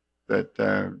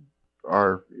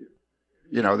are,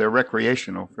 they're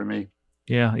recreational for me.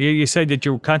 Yeah. You said that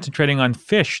you're concentrating on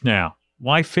fish now.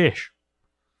 Why fish?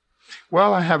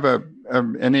 Well, I have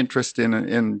an interest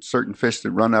in certain fish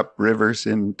that run up rivers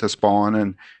to spawn,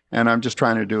 and I'm just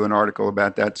trying to do an article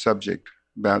about that subject,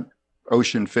 about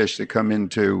ocean fish that come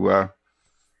into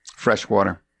fresh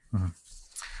water. Mm-hmm.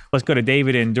 Let's go to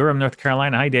David in Durham, North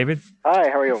Carolina. Hi, David. Hi,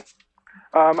 how are you?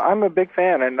 I'm a big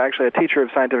fan and actually a teacher of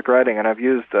scientific writing, and I've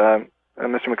used Mr.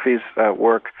 McPhee's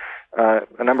work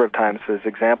a number of times as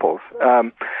examples.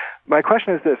 My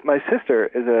question is this. My sister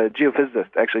is a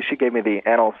geophysicist. Actually, she gave me the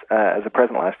Annals as a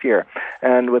present last year.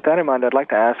 And with that in mind, I'd like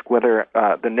to ask whether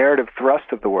the narrative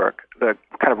thrust of the work, the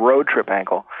kind of road trip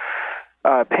angle,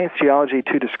 paints geology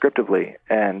too descriptively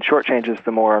and shortchanges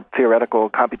the more theoretical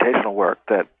computational work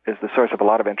that is the source of a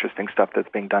lot of interesting stuff that's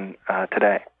being done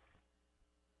today.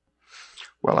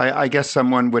 Well, I guess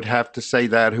someone would have to say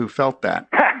that who felt that.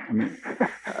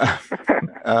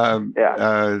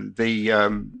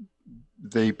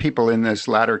 The people in this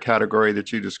latter category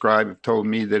that you describe have told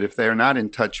me that if they're not in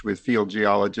touch with field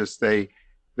geologists, they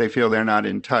feel they're not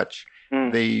in touch.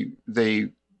 The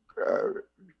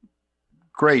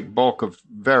great bulk of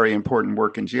very important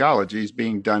work in geology is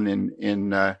being done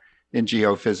in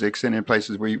geophysics and in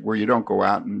places where you don't go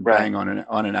out and bang on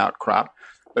an outcrop,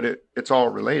 but it's all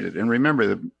related. And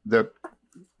remember,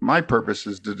 my purpose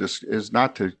is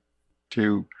not to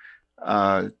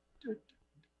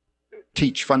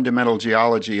teach fundamental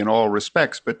geology in all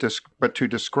respects, but to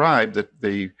describe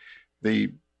the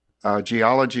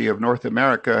geology of North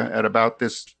America at about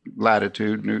this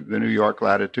latitude, the New York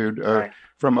latitude,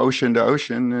 from ocean to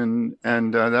ocean,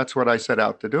 and that's what I set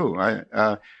out to do.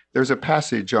 There's a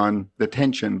passage on the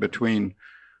tension between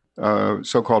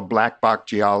so-called black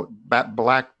box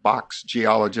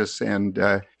geologists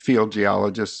and field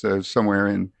geologists somewhere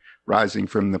in Rising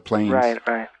from the Plains.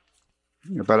 Right.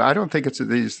 But I don't think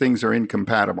these things are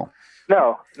incompatible.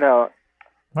 No. All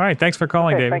right, thanks for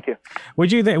calling, David. Thank you.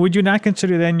 Would you not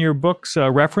consider then your books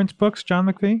reference books, John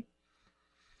McPhee?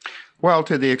 Well,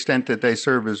 to the extent that they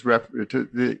serve as to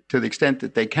the extent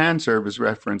that they can serve as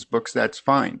reference books, that's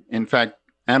fine. In fact,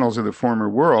 Annals of the Former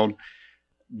World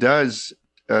does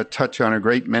touch on a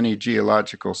great many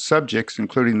geological subjects,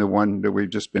 including the one that we've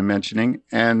just been mentioning,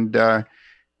 and a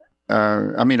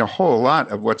whole lot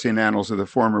of what's in Annals of the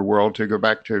Former World, to go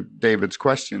back to David's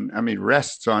question,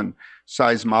 rests on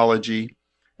seismology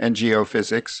and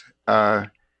geophysics.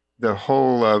 The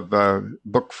whole of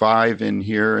Book 5 in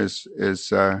here is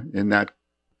in that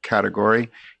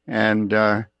category, and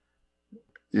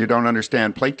you don't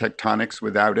understand plate tectonics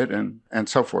without it, and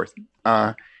so forth.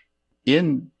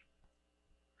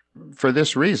 For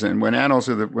this reason,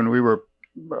 when we were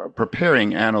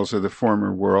preparing Annals of the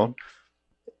Former World,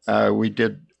 we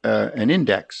did an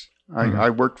index. I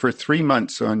worked for 3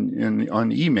 months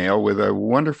on email with a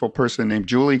wonderful person named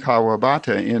Julie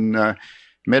Kawabata in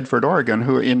Medford, Oregon,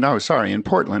 in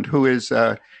Portland, who is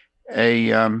an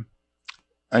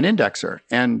indexer.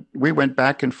 And we went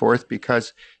back and forth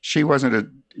because she wasn't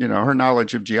her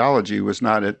knowledge of geology was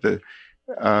not at the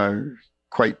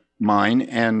quite mine,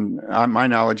 and my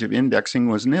knowledge of indexing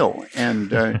was nil.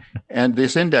 And and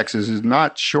this index is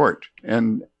not short,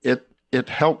 and it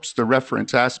helps the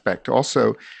reference aspect.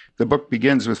 Also, the book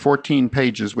begins with 14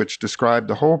 pages which describe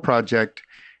the whole project.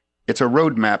 It's a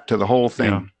roadmap to the whole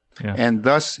thing. Yeah. And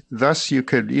thus you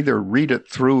could either read it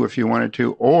through if you wanted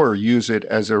to, or use it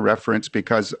as a reference,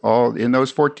 because all in those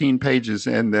 14 pages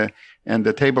and the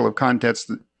table of contents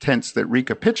that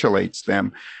recapitulates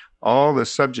them, all the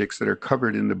subjects that are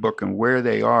covered in the book and where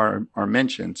they are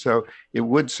mentioned. So it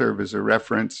would serve as a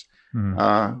reference.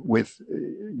 with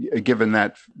given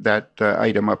that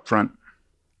item up front.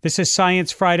 This is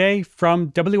Science Friday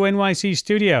from WNYC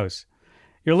Studios.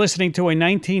 You're listening to a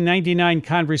 1999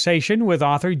 conversation with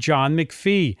author John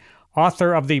McPhee,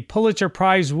 author of the Pulitzer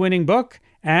Prize-winning book,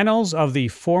 Annals of the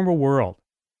Former World.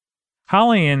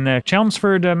 Holly in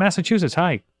Chelmsford, Massachusetts.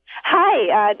 Hi.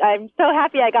 Hi. I'm so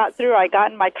happy I got through. I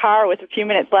got in my car with a few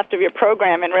minutes left of your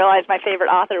program and realized my favorite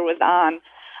author was on.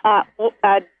 I'm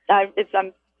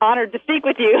honored to speak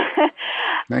with you.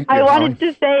 Thank you, I wanted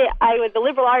Holly. to say I was a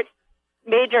liberal arts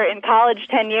major in college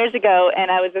 10 years ago, and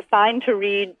I was assigned to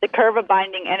read The Curve of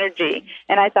Binding Energy.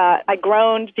 And I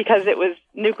groaned because it was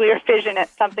nuclear fission.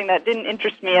 It's something that didn't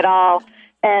interest me at all.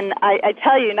 And I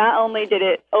tell you, not only did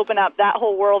it open up that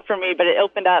whole world for me, but it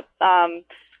opened up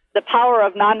the power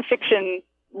of nonfiction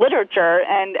literature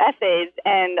and essays,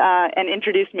 and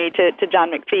introduced me to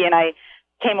John McPhee. And I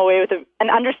came away with an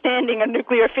understanding of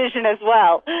nuclear fission as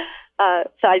well.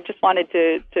 So I just wanted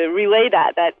to relay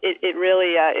that it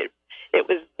really it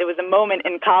was a moment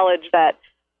in college that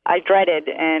I dreaded,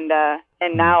 and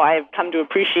now I've come to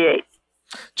appreciate.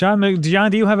 John,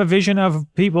 do you have a vision of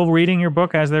people reading your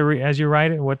book as you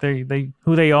write it, what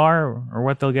who they are, or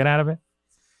what they'll get out of it?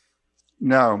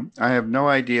 No, I have no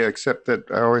idea, except that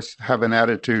I always have an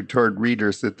attitude toward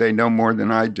readers that they know more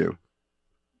than I do.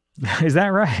 Is that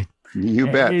right? You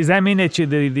bet. Does that mean that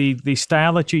the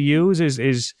style that you use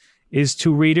is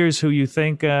to readers who you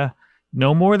think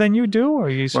know more than you do, or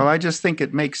you? Well, I just think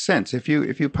it makes sense. If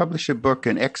you publish a book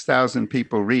and X thousand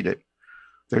people read it,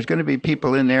 there's going to be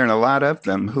people in there, and a lot of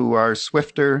them, who are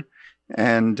swifter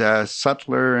and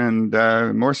subtler and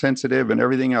more sensitive and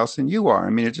everything else than you are. I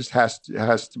mean, it just has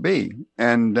to be.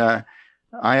 And I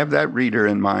have that reader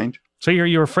in mind. So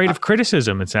you're afraid of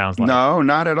criticism, it sounds like. No,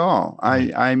 not at all.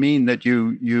 I mean that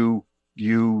you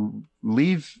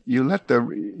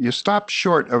stop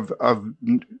short of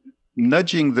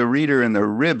nudging the reader in the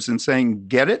ribs and saying,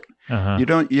 "Get it?" Uh-huh. You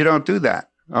don't do that.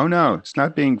 Oh no, it's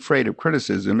not being afraid of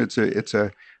criticism. It's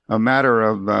a matter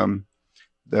of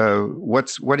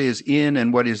what is in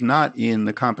and what is not in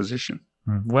the composition.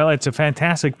 Well, it's a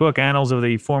fantastic book, Annals of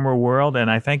the Former World,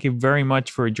 and I thank you very much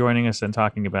for joining us and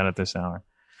talking about it this hour.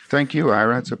 Thank you,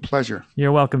 Ira. It's a pleasure.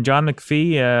 You're welcome. John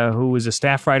McPhee, who is a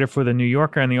staff writer for The New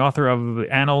Yorker and the author of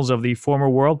Annals of the Former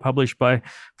World, published by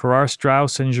Farrar,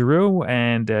 Straus and Giroux,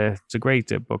 and it's a great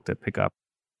book to pick up.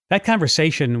 That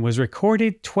conversation was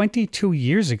recorded 22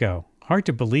 years ago. Hard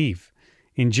to believe.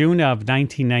 In June of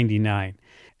 1999.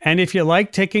 And if you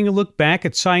like taking a look back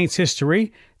at science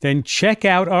history, then check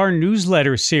out our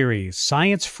newsletter series,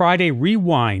 Science Friday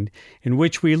Rewind, in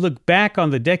which we look back on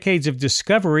the decades of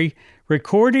discovery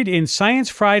recorded in Science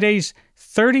Friday's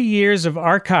 30 years of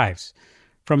archives.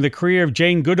 From the career of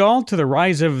Jane Goodall to the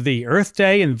rise of the Earth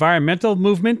Day environmental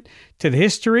movement to the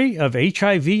history of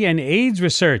HIV and AIDS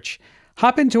research.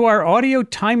 Hop into our audio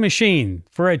time machine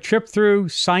for a trip through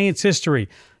science history.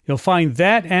 You'll find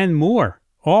that and more,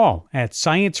 all at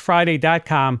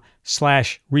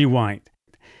sciencefriday.com/rewind.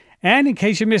 And in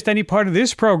case you missed any part of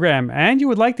this program and you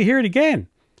would like to hear it again,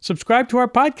 subscribe to our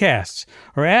podcasts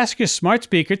or ask your smart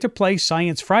speaker to play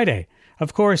Science Friday.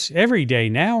 Of course, every day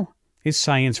now is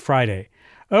Science Friday.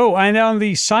 Oh, and on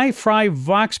the Sci-Fi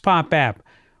Vox Pop app,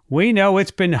 we know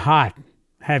it's been hot.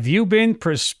 Have you been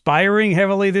perspiring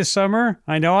heavily this summer?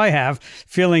 I know I have.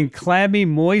 Feeling clammy,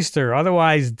 moist, or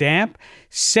otherwise damp?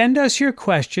 Send us your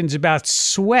questions about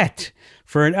sweat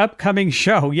for an upcoming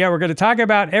show. Yeah, we're going to talk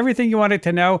about everything you wanted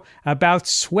to know about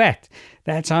sweat.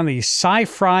 That's on the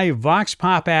Sci-Fi Vox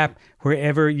Pop app,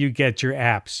 wherever you get your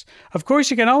apps. Of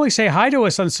course, you can always say hi to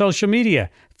us on social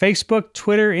media, Facebook,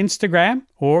 Twitter, Instagram,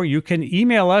 or you can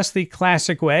email us the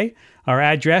classic way. Our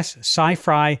address,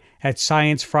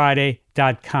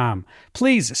 scifri@sciencefriday.com.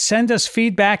 Please send us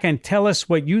feedback and tell us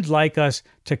what you'd like us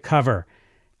to cover.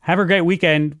 Have a great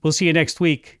weekend. We'll see you next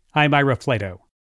week. I'm Ira Flato.